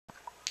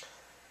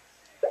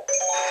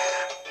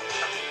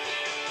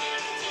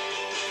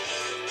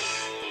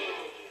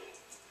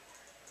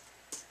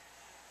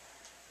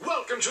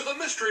to the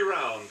mystery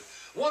round.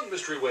 One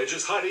mystery wedge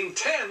is hiding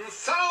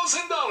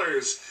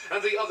 $10,000,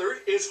 and the other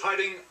is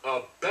hiding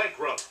a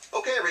bankrupt.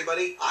 Okay,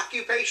 everybody,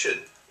 occupation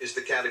is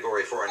the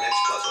category for our next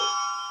puzzle.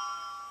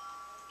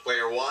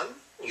 Player one,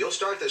 you'll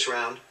start this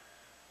round.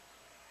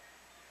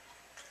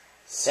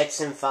 6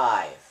 and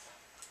 5.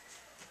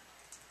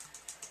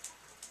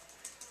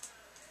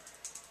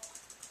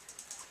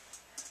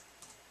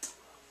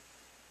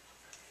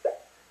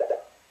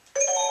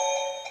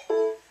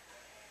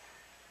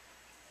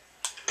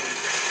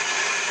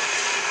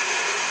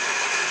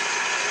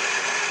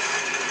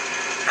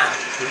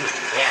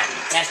 Yeah,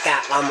 just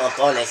got one more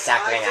bonus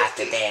suckering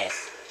after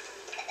this.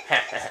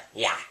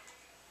 Yeah.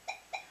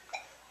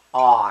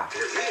 R.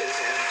 There is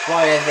an...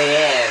 What is the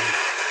end?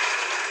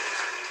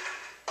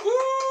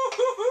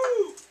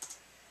 Woo-hoo-hoo!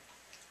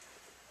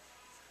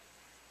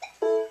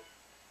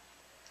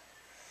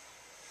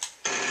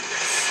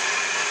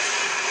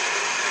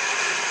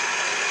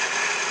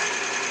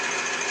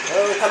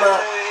 Oh, come on.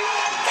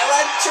 Come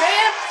on,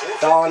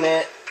 Trip! Darn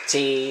it.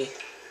 T.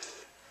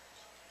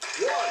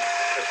 What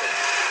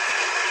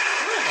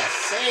a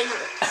sing.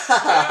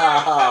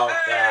 Oh,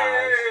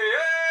 God.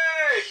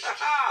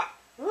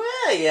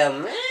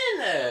 William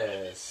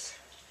Manners.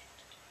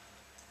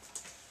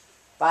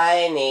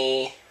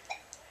 Biney.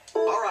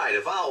 All right,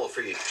 a vowel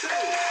for you. Two.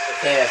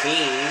 Pair of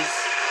E's.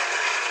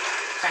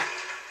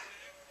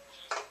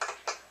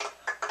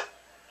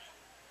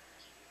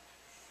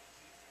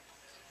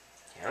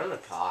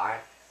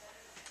 Counterpart.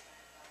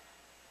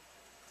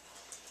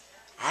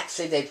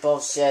 Actually, they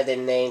both share the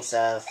names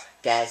of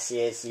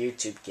Gassier's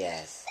YouTube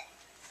guests.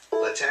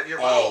 Let's have your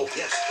vowel.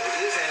 Yes,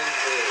 there is an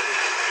A.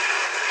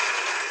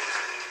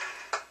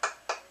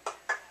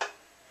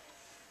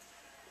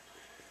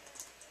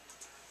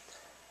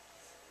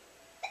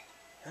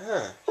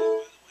 Huh.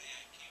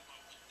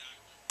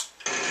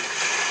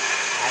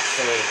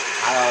 Actually,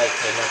 I always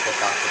came up with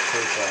Dr.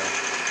 Cooper.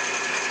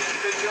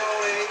 Keep it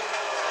going.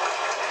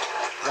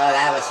 No,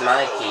 that was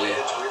my key. We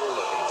were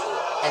looking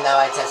for. And now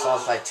I just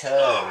lost my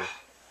turn.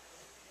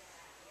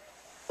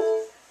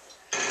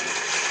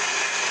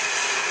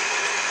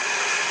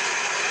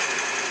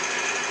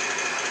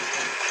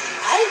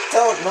 I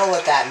don't know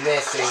what that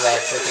mystery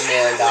wedge with $1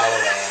 million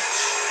wedge.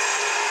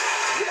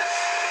 Yes.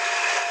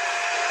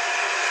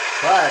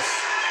 Plus,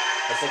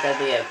 is it gonna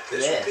be a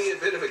This would be list?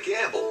 a bit of a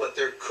gamble, but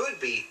there could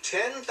be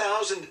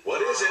 10,000.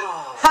 What is it?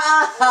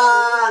 Ha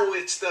ha! Oh,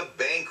 it's the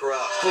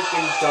bankrupt.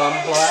 Freaking dumb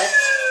butt.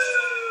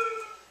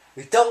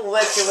 You don't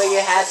wish it when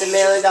you had the $1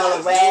 million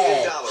 $1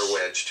 wedge. million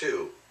wedge,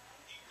 too.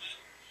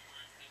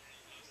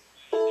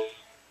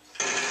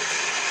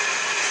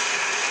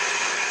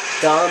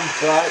 Dumb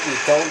butt, you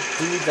don't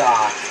do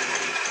that.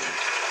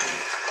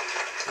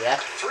 Yep,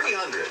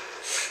 300.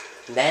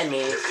 that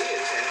means. There is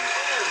an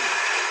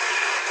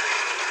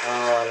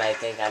Oh, and I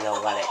think I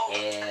know what it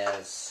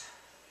is.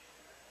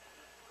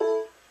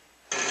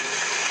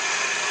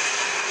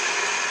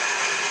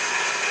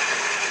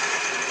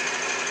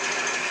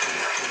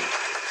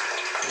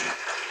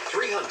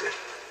 $300.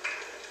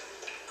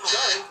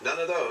 Sorry, none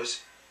of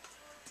those.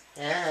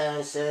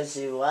 Yeah,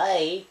 Susie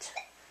White.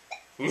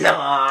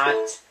 Not.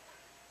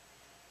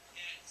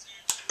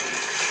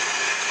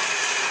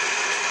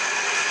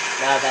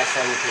 No, that's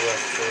on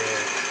PS2.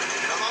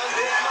 Come on,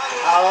 big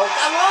money. Oh,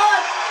 come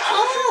on!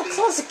 Oh,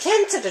 close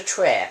again to the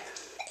trip.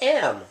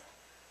 M.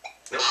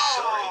 No,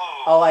 sorry.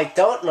 Oh, I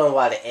don't know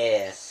what it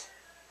is.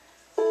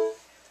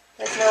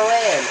 There's no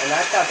M, and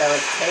I thought that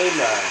was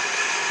Tamer.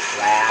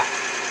 Laugh.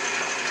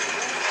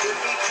 Could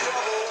be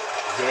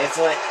trouble.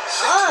 Different.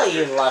 Oh,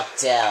 you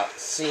lucked out.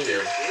 See.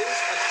 There is a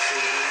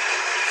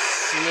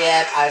C.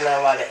 Yep, I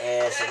know what it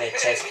is, and it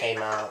just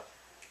came out.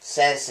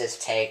 Census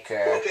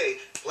taker. Okay,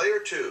 player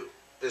two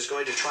is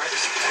going to try to...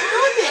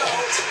 Damn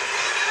it!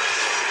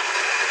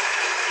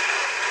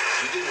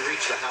 You didn't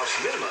reach the house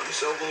minimum,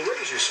 so we'll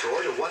raise your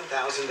score to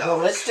 $1,000. Well,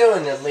 let's do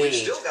in the We've lead.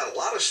 still got a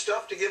lot of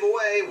stuff to give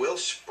away. We'll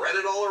spread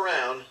it all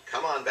around.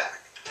 Come on back.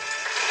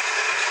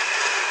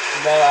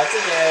 No, I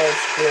think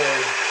it's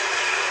good.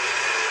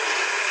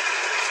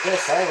 It's good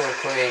sign we're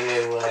putting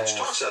new It's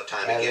toss-up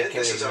time that we again. can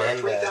This is our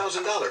remember.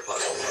 $3,000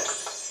 puzzle.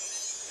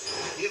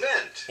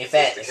 Event.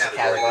 Event is is the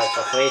category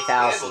for And we'll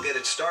 3,000. get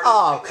it started.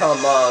 Oh,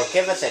 come on.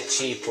 Give us a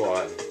cheap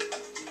one.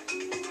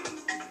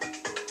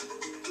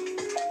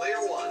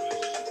 Player one.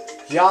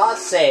 Yaw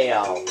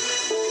sale. Did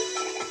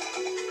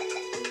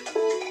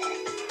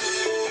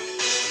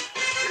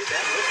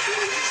that look too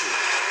easy?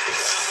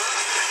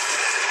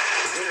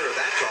 The winner of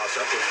that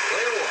toss-up was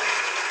player one.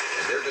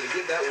 And they're going to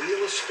give that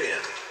wheel a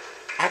spin.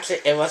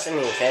 Actually, it wasn't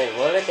an event. It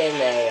would have been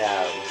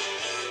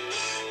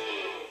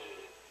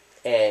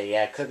a,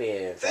 yeah, it could be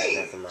an event.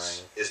 Never mind.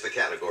 Things is the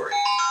category.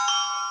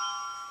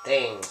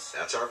 Things.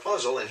 That's our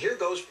puzzle, and here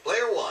goes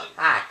player one.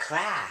 Ah,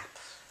 crap.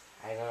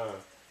 I don't know.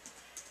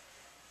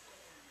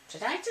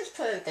 Did I just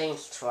put in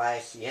things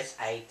twice? Yes,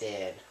 I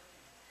did.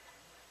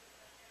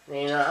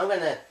 You know, I'm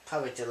gonna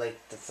probably delete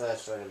the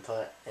first one and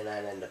put and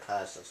add in the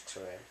puzzles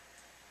to it.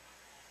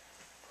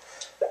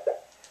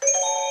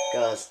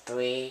 Goes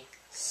 3,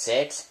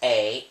 6,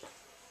 8.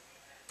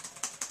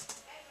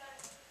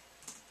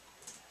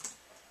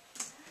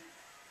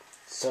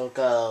 So it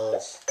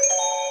goes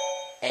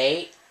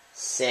 8,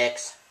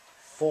 6,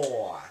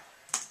 4.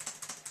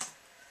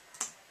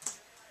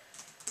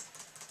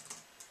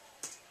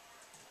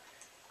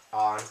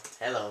 On.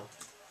 Hello.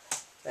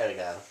 There we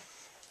go.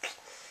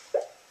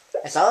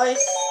 It's always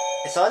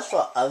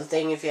for other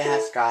thing if you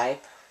have Skype.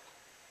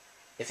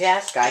 If you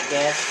have Skype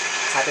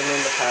guests, type it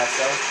in the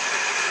parcel.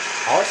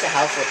 Always a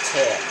helpful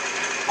tip.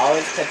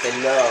 Always put the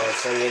no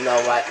so you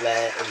know what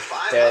letter is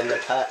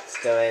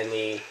during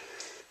the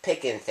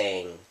picking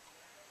thing.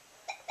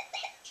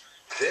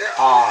 There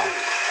On.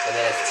 And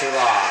then it's 2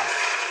 off.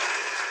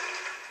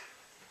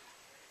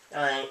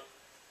 Alright.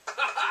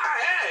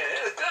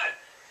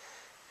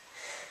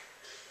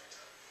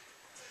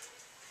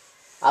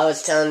 I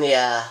was telling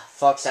the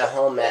folks at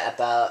home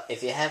about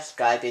if you have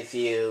Skype, if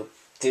you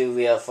do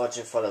Wheel of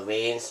Fortune for the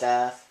Wii and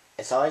stuff,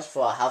 it's always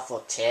for a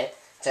helpful tip,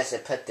 just to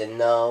put the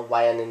no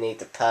right underneath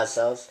the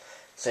puzzles,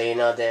 so you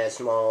know there's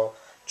more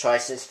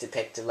choices to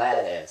pick the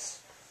letters.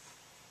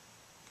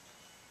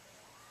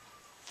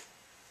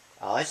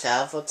 Always a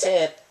helpful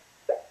tip.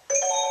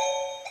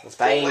 It's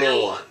by Player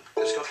me. one.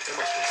 There must be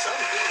some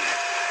key.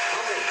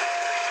 How many?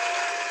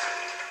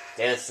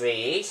 There's 3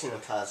 each in the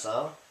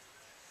puzzle.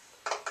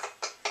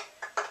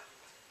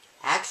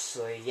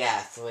 Actually,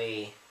 yeah,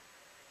 3.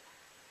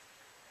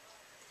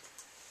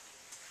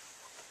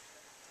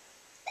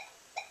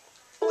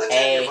 Let's A.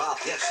 have your vowel.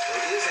 Yes,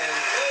 there is an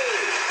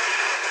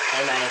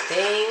And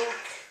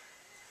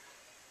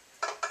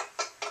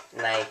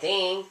I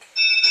think,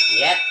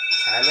 yep,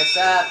 time is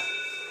up. A.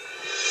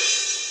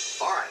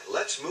 All right,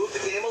 let's move the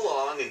game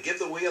along and give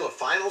the wheel a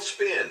final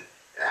spin.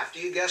 After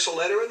you guess a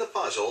letter in the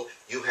puzzle,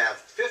 you have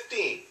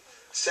 15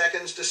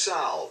 seconds to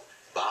solve.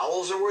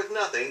 Vowels are worth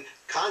nothing.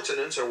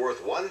 Consonants are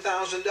worth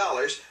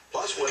 $1,000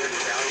 plus whatever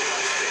value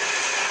on spin.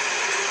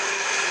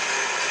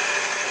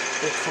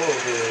 Cool,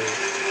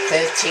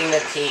 15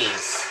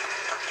 apiece.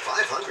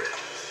 500.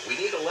 We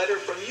need a letter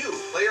from you,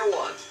 player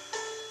one.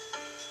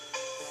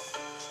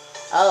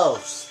 Oh,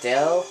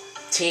 still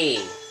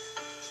T.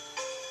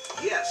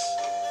 Yes.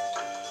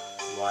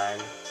 1.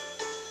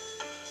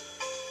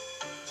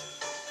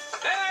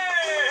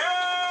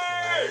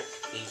 Like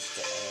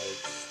Easter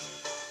eggs.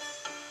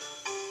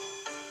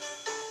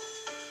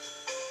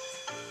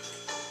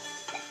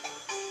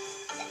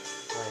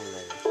 Wait a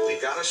minute.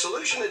 We've got a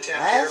solution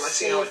attempt here. Let's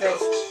see how it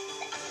goes.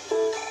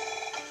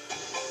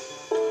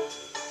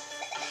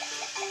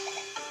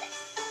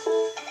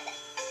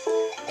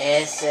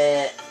 Is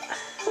it...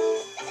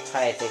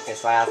 Try to think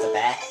this right off the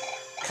bat.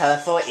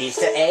 Colorful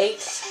Easter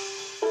eggs?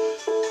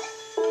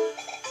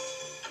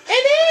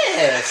 It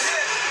is!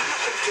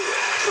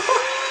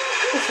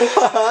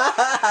 Wow!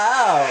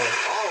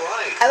 All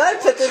right. And I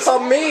put this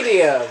on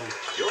medium.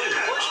 You're in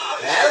first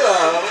place.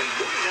 Hello.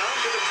 Moving on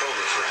to the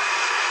bonus round.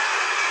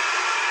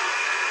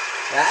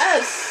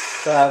 That's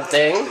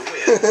something. To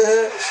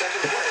win.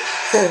 Second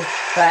place.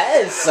 That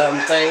is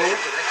something. The next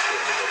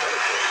game will go better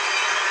for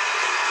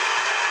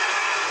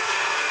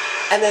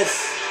you. And it's...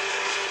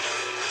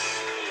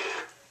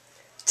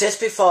 Just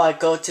before I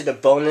go to the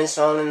bonus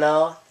round and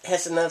all,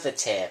 here's another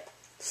tip.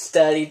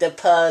 Study the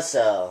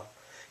puzzle.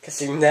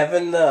 Because you never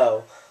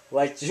know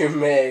what you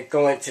may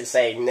going to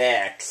say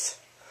next.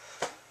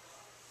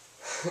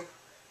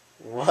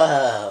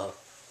 Whoa.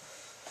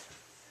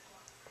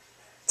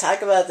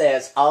 Talk about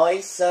there's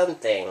always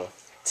something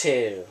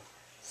to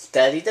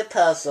study the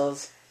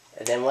puzzles,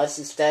 and then once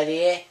you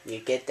study it, you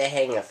get the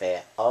hang of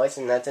it. Always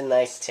another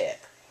nice tip.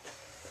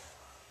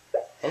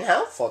 And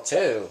helpful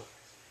too.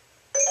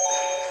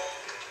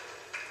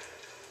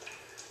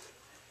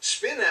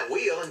 Spin that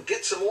wheel and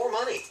get some more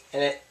money.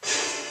 And it...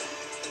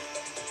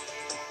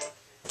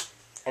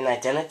 An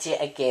identity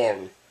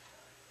again.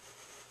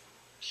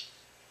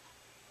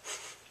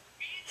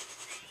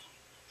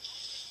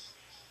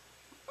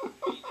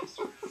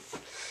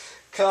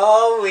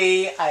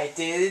 Chloe, I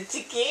did it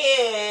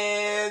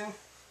again.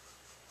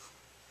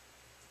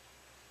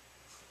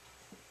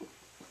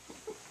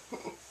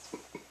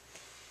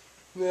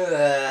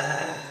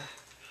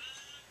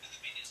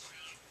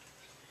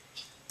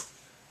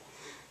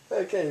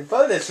 Okay,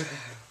 bonus round.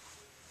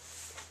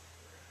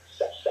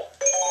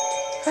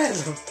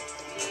 Hello.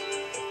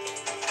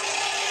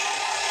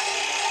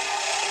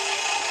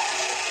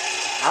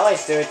 I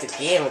always do it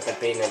again with the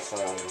bonus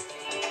round.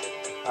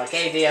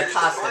 Okay, the Here's the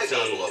prize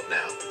apostrophe. envelope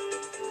now.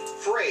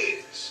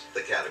 Phrase,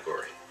 the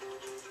category.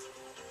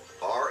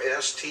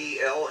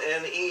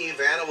 R-S-T-L-N-E.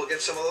 Vanna will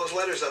get some of those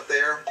letters up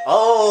there.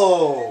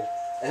 Oh,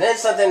 and then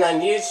something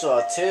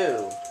unusual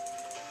too.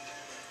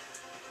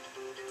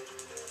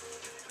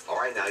 All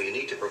right, now you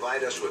need to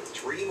provide us with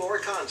 3 more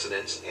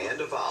consonants and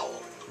a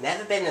vowel.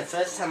 Never been the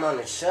first time on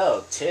the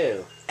show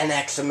too. An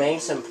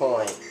exclamation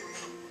point.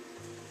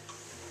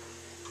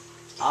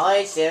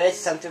 Always there is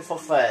something for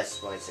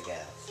first, boys and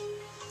girls.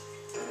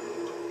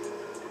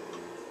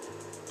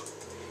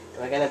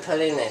 We're gonna put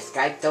in this.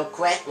 Skype, don't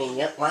correct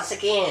me once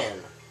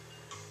again.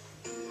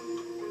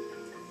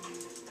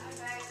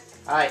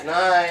 Alright,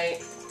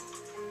 night.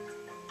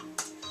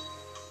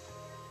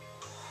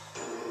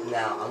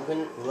 Now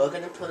we're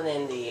gonna put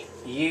in the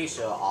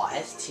usual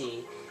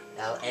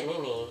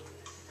RSTLNNE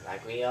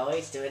like we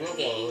always do in the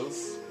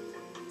games.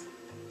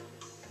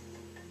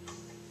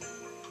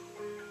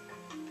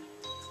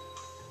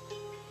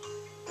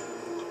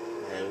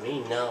 And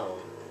we know.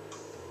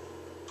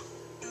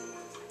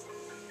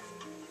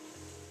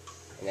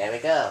 And there we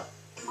go.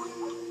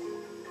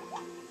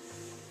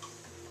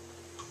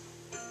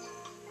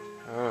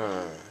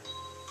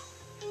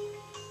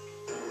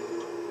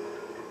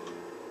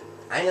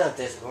 I know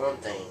this one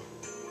thing.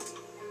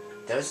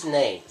 There's an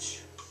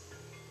H.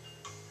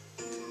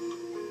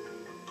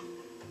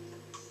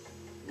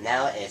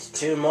 Now it's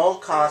 2 more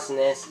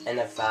consonants and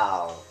a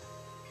vowel.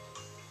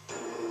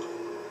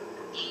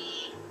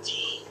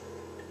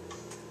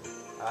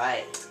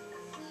 Alright.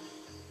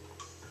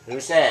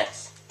 Who's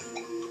next?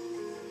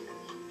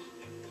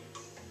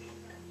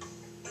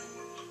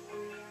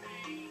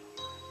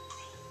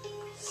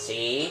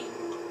 C.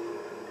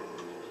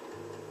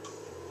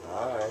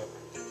 Alright.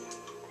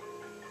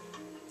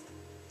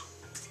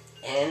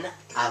 N,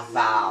 a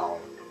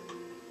vowel.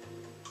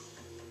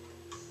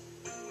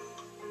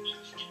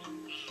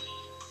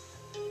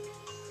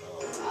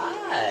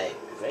 Alright.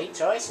 Great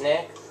choice,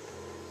 Nick.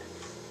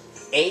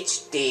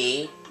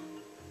 HD.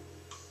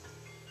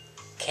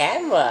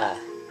 Camera.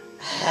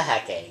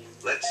 Okay.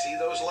 Let's see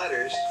those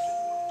letters.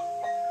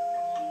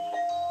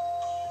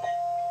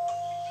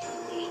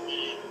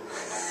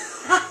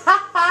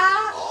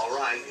 All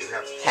right, you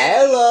have 10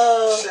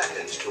 Hello.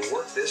 seconds to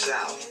work this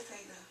out.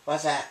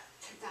 What's that?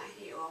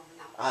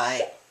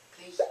 Alright.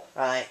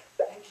 Alright.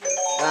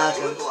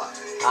 Good luck.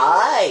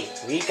 Alright.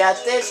 We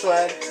got this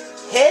one.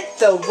 Hit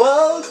the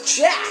world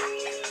jack.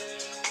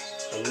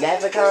 And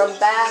never come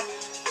back.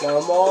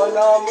 No more,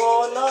 no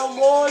more, no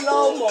more,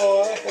 no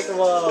more. Hit the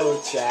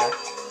world jack.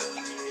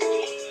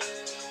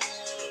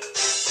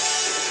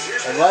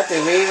 And what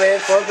did we win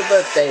for the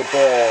birthday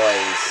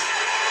boys?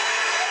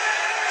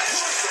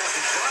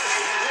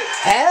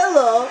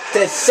 Hello,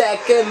 the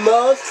second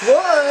most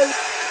won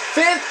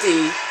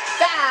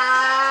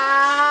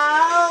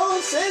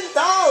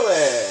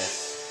 $50,000.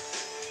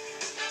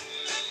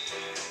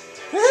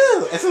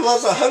 Whew, if it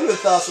was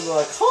 100,000, we're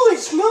like, holy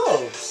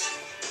smokes.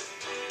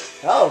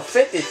 Oh,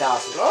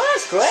 50,000. Oh,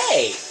 that's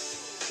great.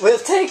 We'll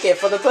take it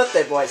for the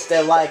birthday boys.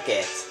 They like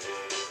it.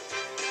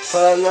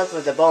 Put them up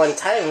with the bowling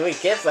time. We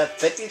give up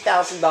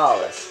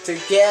 $50,000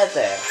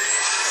 together.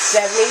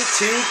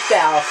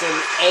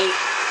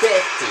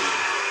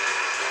 $72,850.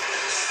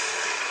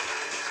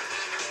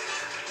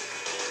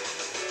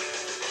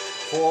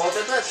 For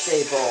the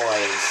birthday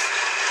boys.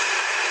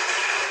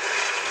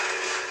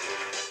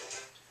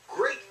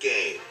 Great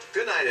game.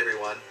 Good night,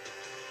 everyone.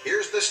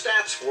 Here's the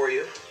stats for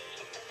you.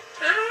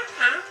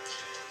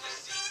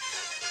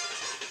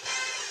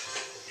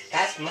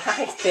 That's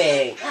my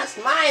thing. That's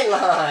my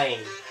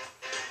line.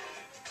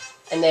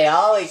 And they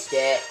always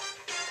get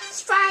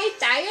Sprite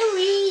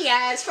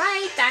diarrhea,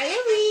 Sprite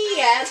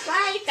diarrhea,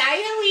 Sprite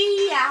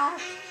diarrhea.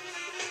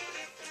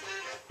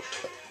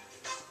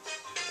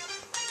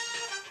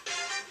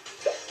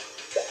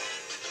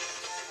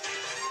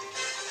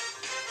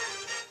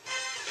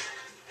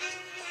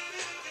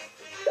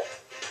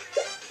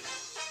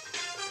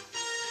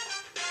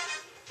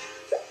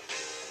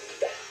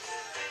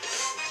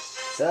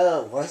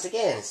 So, once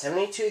again,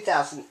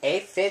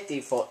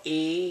 $72,850 for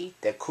E,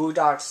 the Cool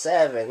Dark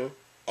 7,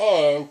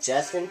 and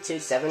Justin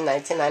 27,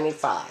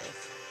 1995.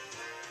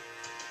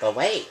 But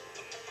wait.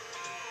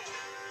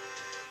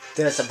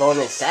 There's a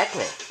bonus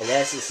segment, and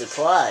there's a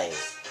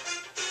surprise.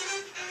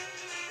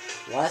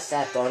 What's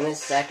that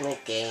bonus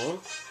segment game?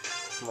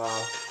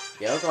 Well,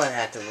 you're going to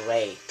have to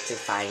wait to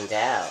find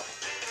out.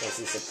 It's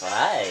a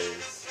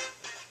surprise.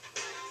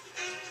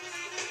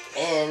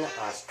 And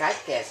our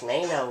Skype guest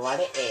may know what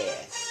it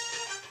is.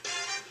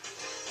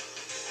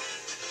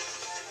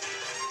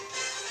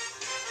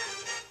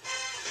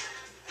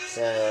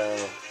 So,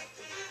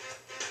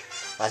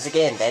 once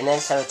again,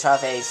 Dennis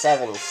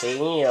 1287,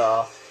 seeing you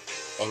all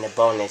in the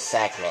bonus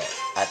segment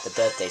at the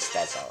birthday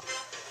special.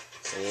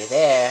 See you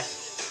there.